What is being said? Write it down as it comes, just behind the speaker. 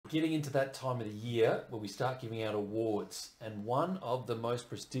getting into that time of the year where we start giving out awards, and one of the most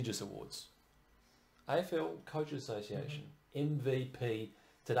prestigious awards, AFL Coaches Association, MVP.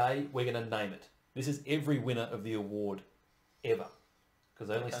 Today, we're going to name it. This is every winner of the award ever, because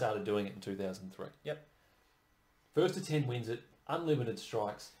they only started doing it in 2003. Yep. First to 10 wins it, unlimited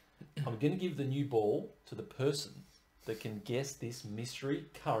strikes. I'm going to give the new ball to the person that can guess this mystery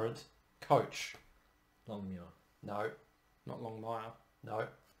current coach. Longmuir. No. Not Longmire. No.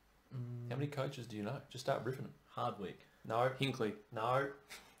 How many coaches do you know? Just start riffing them. Hardwick. No. Hinkley. No.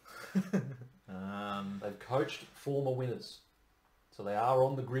 They've coached former winners. So they are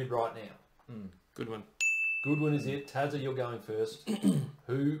on the grid right now. Good one. Goodwin is it. Tazza, you're going first.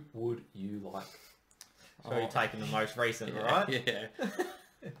 Who would you like? So you're taking the most recent, right? Yeah.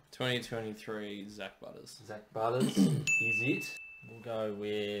 2023, Zach Butters. Zach Butters is it. We'll go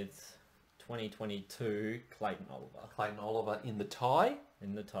with 2022, Clayton Oliver. Clayton Oliver in the tie.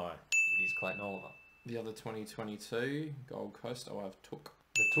 In the tie. It is Clayton Oliver. The other 2022, Gold Coast, I'll have Took.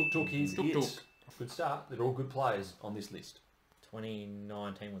 The Tuk is Tuk it. Tuk. Good start. They're all good players on this list.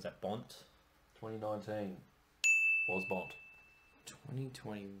 2019 was at Bont. 2019 was Bont.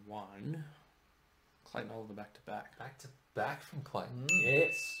 2021, Clayton Oliver back to back. Back to back from Clayton.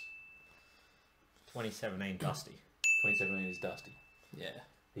 Yes. 2017, Dusty. 2017 is Dusty. Yeah.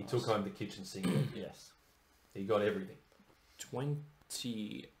 He took home the kitchen sink. Yes. He got everything.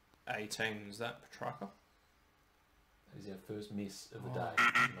 2018, is that Petrarca? That is our first miss of the day.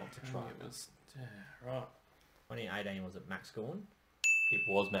 Not to try. It was, yeah, right. 2018 was it Max Gorn? It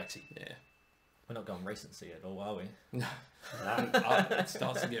was Maxi. Yeah. We're not going recency at all, are we? No. No. It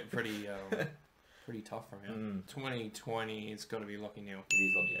starts to get pretty tough from here. 2020, it's got to be Lockie Neal. It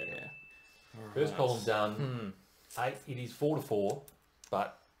is Lockie. Yeah. First column done. 8. It is 4-4,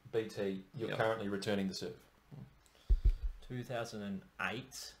 but BT, you're currently returning the serve.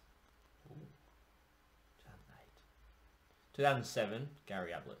 2008. 2007,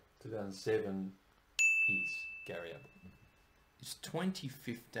 Gary Ablett. 2007 is Gary Ablett. It's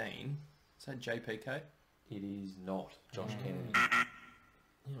 2015. Is that JPK? It is not Josh Kennedy.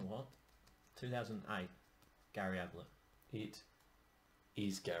 You know what? 2008, Gary Ablett. It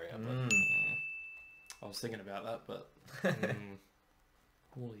is Gary Ablett. I was thinking about that, but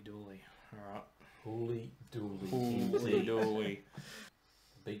holy dooly. All right. Holy dooly. Holy dooly.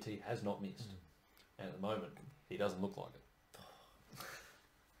 BT has not missed. And at the moment, he doesn't look like it.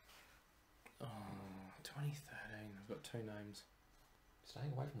 2013. I've got two names.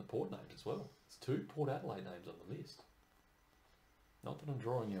 Staying away from the Port names as well. It's 2 Port Adelaide names on the list. Not that I'm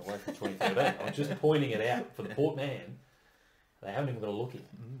drawing you away from 2013. I'm just pointing it out for the Port man. They haven't even got a look in.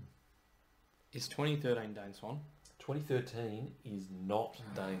 Is 2013 Dane Swan? 2013 is not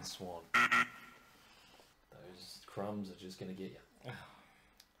Dane Swan. Those crumbs are just going to get you.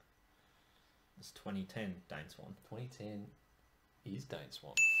 It's 2010, Dane Swan. 2010 is Dane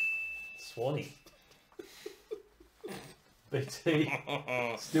Swan. Swanee. BT,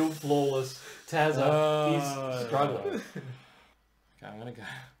 still flawless. Tazza is struggling. Okay, I'm going to go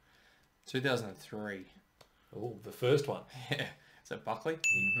 2003. Oh, the first one. Yeah. Is that Buckley?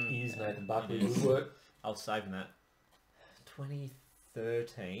 It is Nathan Buckley. Good work. I was saving that.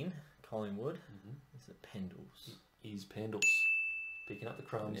 2013, Collingwood. Is it Pendles? It is Pendles. Picking up the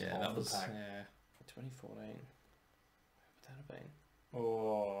crumbs Yeah, off that the was, pack. yeah. 2014. What would that have been?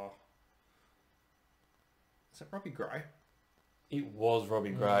 Oh. Is that Robbie Gray? It was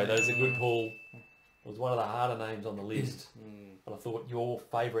Robbie Gray. That is a good pull. It was one of the harder names on the list. But I thought your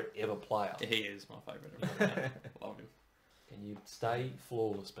favourite ever player. He is my favourite ever player. Love him. Can you stay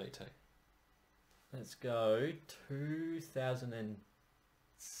flawless, BT? Let's go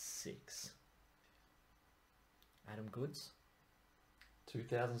 2006. Adam Goods.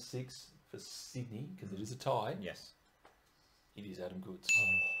 2006 for Sydney, because it is a tie. Yes. It is Adam Goods.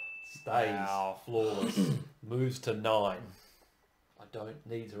 Stays flawless. Moves to 9. I don't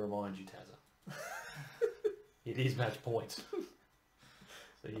need to remind you, Tazza. It is match point.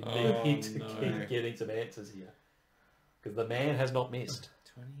 So you need to keep getting some answers here. Because the man has not missed.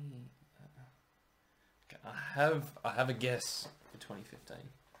 20. Okay, I have a guess for 2015.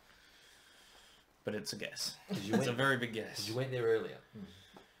 But it's a guess. It's a very big guess. You went there earlier.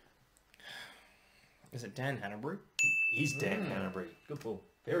 Is it Dan Hanbury? It is Dan Hanbury. Good pull.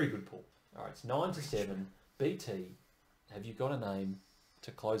 Very good pull. All right, it's 9-7. BT, have you got a name to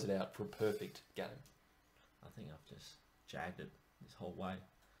close it out for a perfect game? I think I've just jagged it this whole way.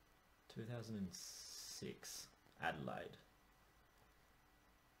 2006, Adelaide.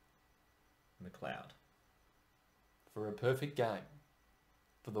 McLeod. For a perfect game.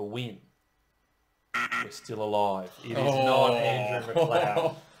 For the win. We're still alive. It is not Andrew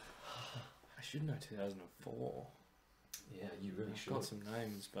McLeod. should know 2004. Yeah, you really I've should. got some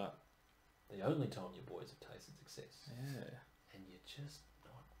names, but The only time your boys have tasted success. yeah. And you're just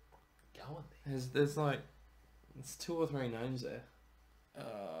not going there. There's like, there's 2 or 3 names there.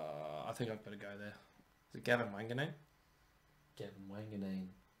 I think I've got to go there. Is it Gavin Wanganeen? Gavin Wanganeen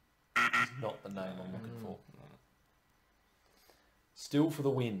is not the name I'm looking for. No. Still for the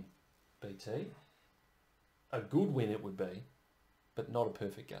win, BT. A good win it would be, but not a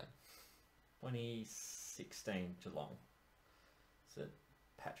perfect game. 2016 Geelong. Is it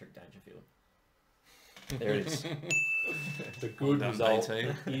Patrick Dangerfield? There it is. The good Well done, result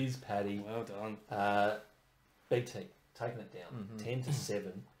BT. is Paddy. Well done. BT, taking it down,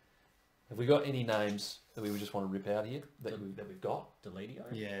 10-7. Have we got any names that we would just want to rip out here that we've got? Deledio?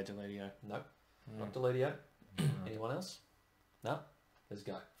 Yeah, Deledio. No, not Deledio. Anyone else? No? Let's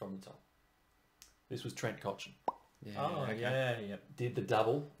go from the top. This was Trent Cotchin. Yeah, Oh, okay. yeah. Did the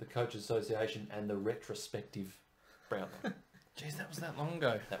double, the Coaches Association, and the retrospective Brownlow. Jeez, that was that long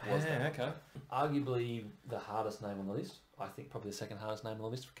ago. That was yeah, that okay. Arguably the hardest name on the list. I think probably the second hardest name on the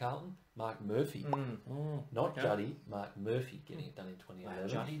list for Carlton. Mark Murphy. Not okay. Juddy, Mark Murphy getting it done in Wow, 2011.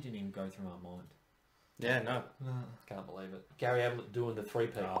 Johnny didn't even go through my mind. Yeah, no. Can't believe it. Gary Ablett doing the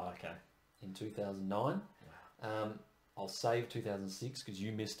three-peat Oh, okay. in 2009. I'll save 2006 because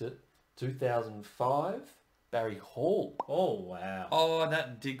you missed it. 2005, Barry Hall. Oh, wow. Oh,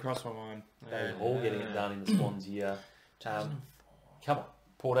 that did cross my mind. Barry Hall getting it done in the Swans year. 2004. Come on,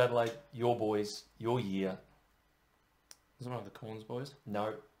 Port Adelaide, your boys, your year. Was it one of the Corns boys?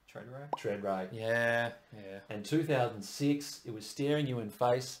 No, Tread Ray. Yeah, yeah. And 2006, it was staring you in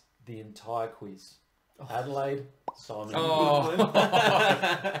face the entire quiz. Adelaide, Simon. Oh,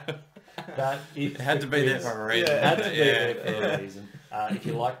 That is it had to be there for a reason. It had to be Yeah. there for a reason. If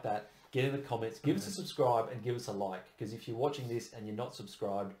you like that, get in the comments, give us a subscribe and give us a like. Because if you're watching this and you're not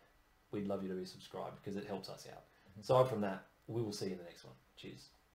subscribed, we'd love you to be subscribed because it helps us out. Aside from that, we will see you in the next one. Cheers.